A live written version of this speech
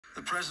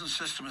The present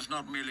system is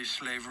not merely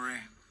slavery,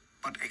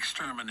 but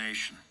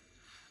extermination.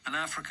 An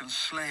African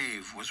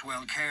slave was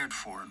well cared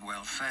for and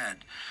well fed,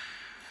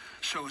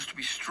 so as to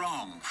be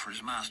strong for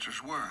his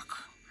master's work.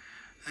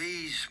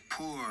 These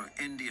poor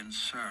Indian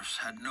serfs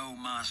had no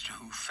master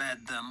who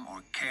fed them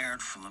or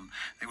cared for them.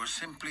 They were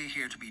simply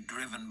here to be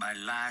driven by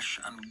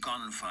lash and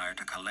gunfire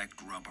to collect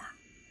rubber.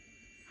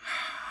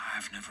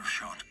 I've never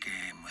shot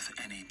game with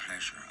any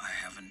pleasure. I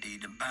have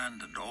indeed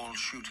abandoned all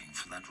shooting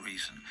for that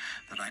reason,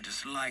 that I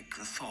dislike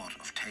the thought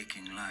of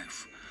taking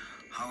life.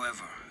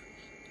 However,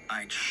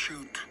 I'd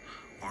shoot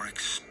or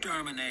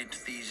exterminate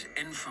these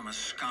infamous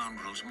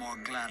scoundrels more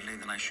gladly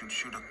than I should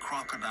shoot a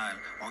crocodile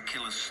or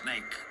kill a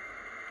snake.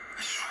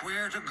 I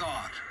swear to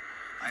God,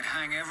 I'd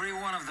hang every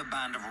one of the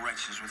band of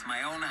wretches with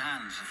my own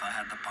hands if I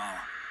had the power.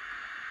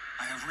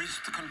 I have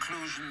reached the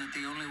conclusion that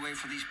the only way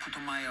for these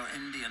Putumayo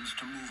Indians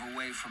to move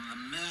away from the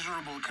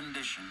miserable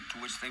condition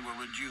to which they were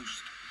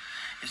reduced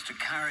is to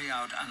carry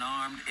out an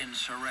armed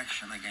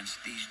insurrection against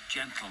these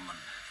gentlemen.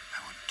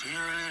 I would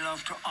dearly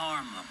love to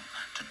arm them,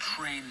 to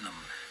train them,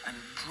 and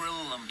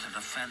drill them to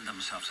defend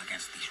themselves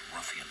against these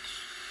ruffians.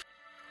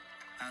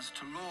 As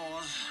to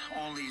laws,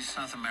 all these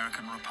South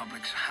American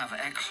republics have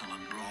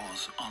excellent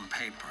laws on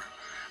paper,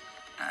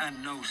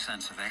 and no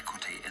sense of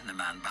equity in the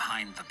man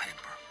behind the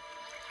paper.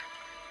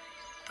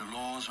 The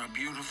laws are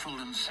beautiful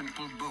in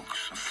simple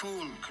books. A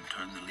fool can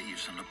turn the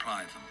leaves and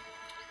apply them.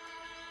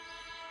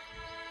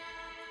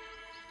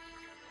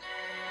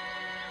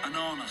 An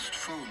honest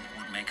fool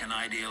would make an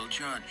ideal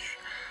judge.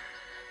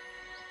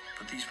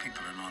 But these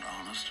people are not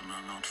honest and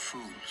are not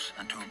fools.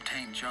 And to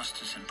obtain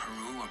justice in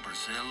Peru or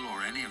Brazil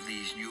or any of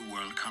these New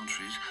World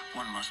countries,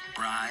 one must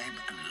bribe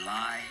and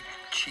lie,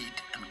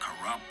 cheat and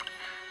corrupt,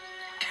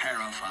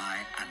 terrify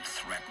and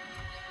threaten.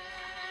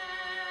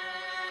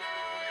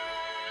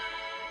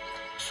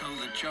 So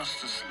that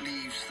justice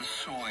leaves the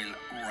soil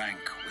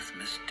rank with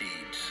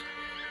misdeeds.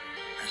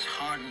 As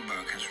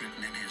Hardenberg has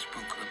written in his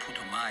book, The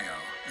Putumayo,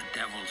 The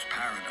Devil's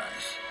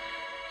Paradise,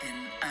 in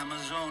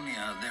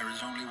Amazonia there is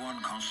only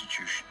one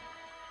constitution,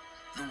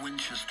 the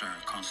Winchester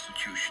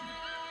Constitution,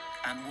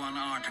 and one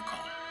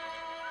article,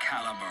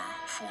 Caliber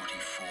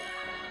 44.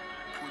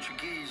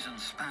 Portuguese and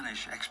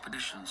Spanish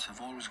expeditions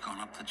have always gone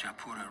up the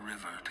Japura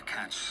River to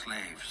catch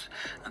slaves,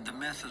 and the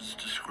methods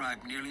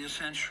described nearly a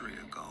century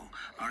ago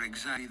are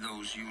exactly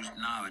those used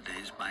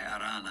nowadays by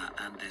Arana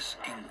and this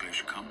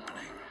English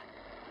company.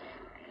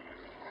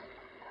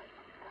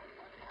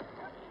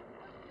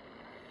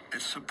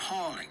 It's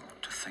appalling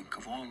to think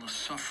of all the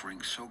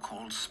suffering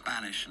so-called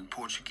Spanish and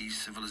Portuguese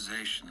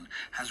civilization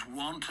has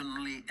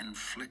wantonly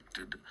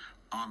inflicted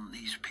on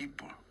these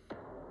people.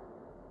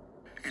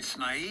 It's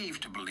naive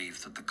to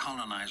believe that the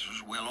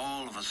colonizers will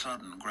all of a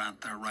sudden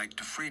grant their right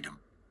to freedom.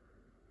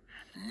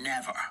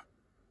 Never.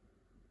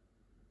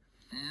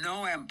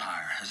 No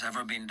empire has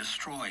ever been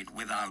destroyed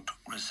without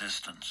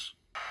resistance.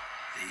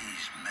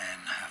 These men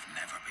have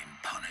never been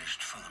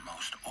punished for the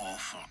most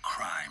awful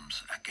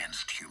crimes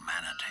against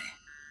humanity.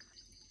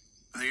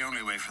 The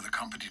only way for the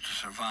company to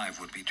survive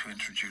would be to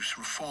introduce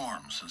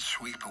reforms and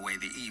sweep away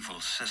the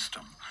evil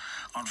system.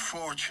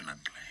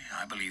 Unfortunately,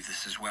 I believe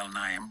this is well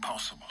nigh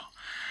impossible.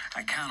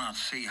 I cannot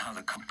see how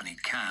the company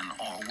can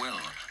or will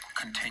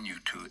continue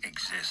to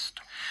exist.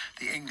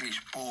 The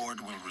English board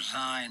will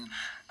resign,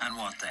 and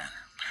what then?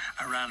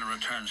 Arana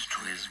returns to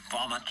his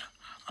vomit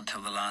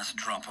until the last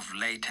drop of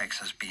latex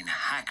has been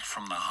hacked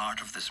from the heart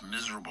of this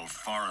miserable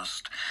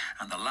forest,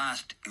 and the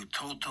last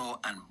Utoto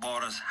and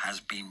Boris has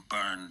been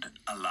burned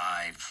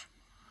alive.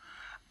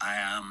 I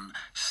am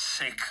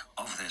sick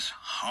of this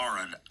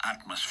horrid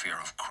atmosphere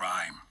of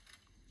crime.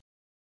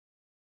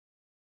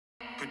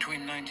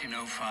 Between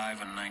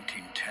 1905 and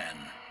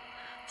 1910,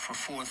 for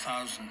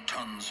 4,000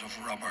 tons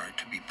of rubber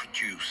to be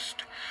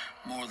produced,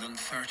 more than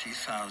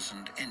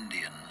 30,000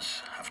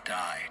 Indians have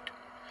died.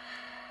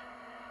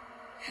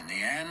 In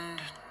the end,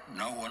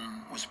 no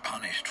one was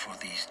punished for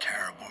these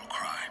terrible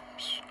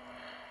crimes.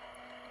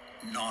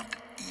 Not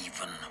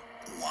even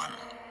one.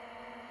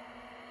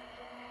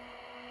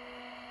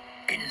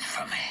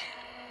 Infamy.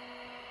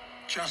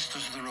 Just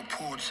as the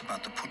reports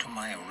about the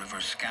Putumayo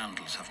River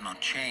scandals have not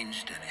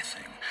changed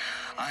anything,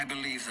 I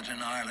believe that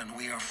in Ireland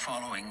we are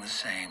following the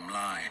same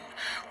line.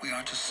 We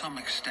are to some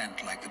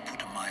extent like the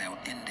Putumayo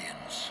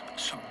Indians,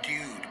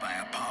 subdued by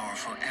a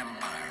powerful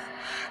empire,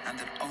 and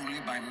that only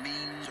by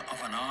means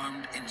of an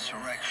armed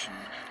insurrection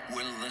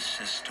will the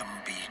system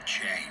be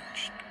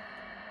changed.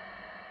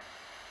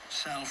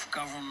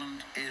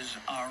 Self-government is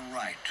our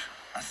right,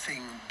 a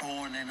thing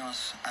born in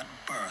us at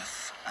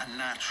birth, a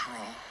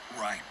natural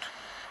right.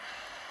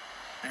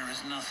 There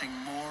is nothing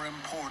more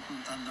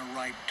important than the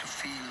right to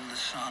feel the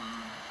sun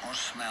or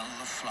smell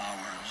the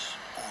flowers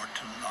or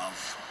to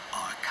love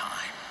our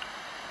kind.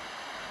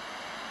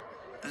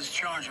 This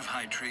charge of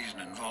high treason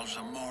involves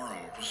a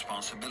moral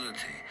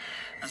responsibility,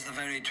 as the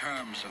very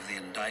terms of the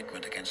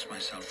indictment against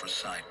myself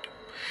recite.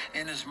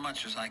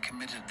 Inasmuch as I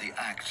committed the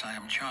acts I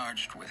am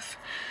charged with,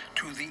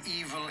 to the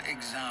evil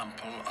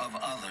example of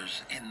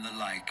others in the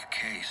like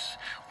case.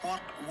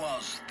 What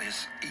was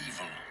this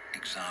evil?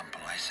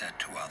 example, I said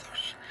to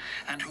others.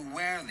 And who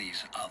were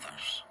these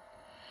others?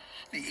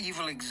 The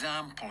evil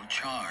example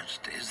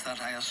charged is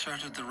that I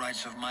asserted the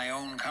rights of my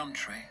own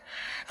country,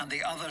 and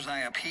the others I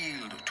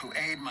appealed to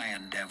aid my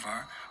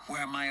endeavor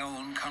were my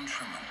own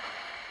countrymen.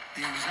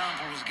 The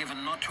example was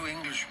given not to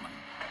Englishmen,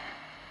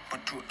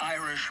 but to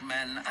Irish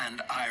men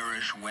and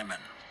Irish women.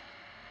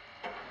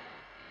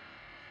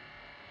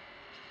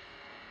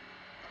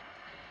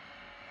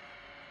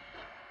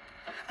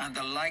 And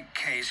the like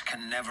case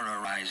can never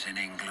arise in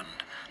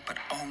England, but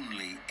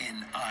only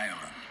in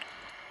Ireland.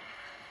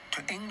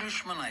 To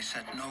Englishmen I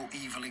set no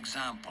evil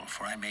example,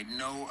 for I made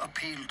no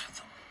appeal to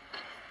them.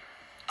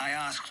 I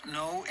asked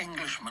no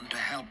Englishman to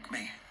help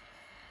me.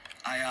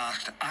 I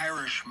asked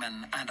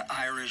Irishmen and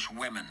Irish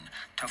women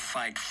to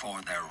fight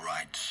for their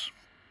rights.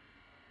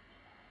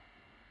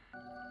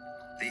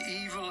 The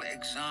evil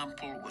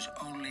example was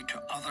only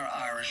to other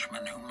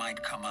Irishmen who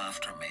might come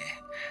after me,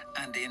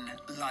 and in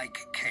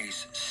like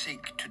case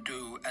seek to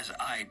do as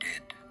I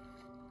did.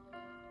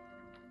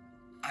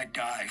 I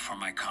die for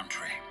my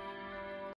country.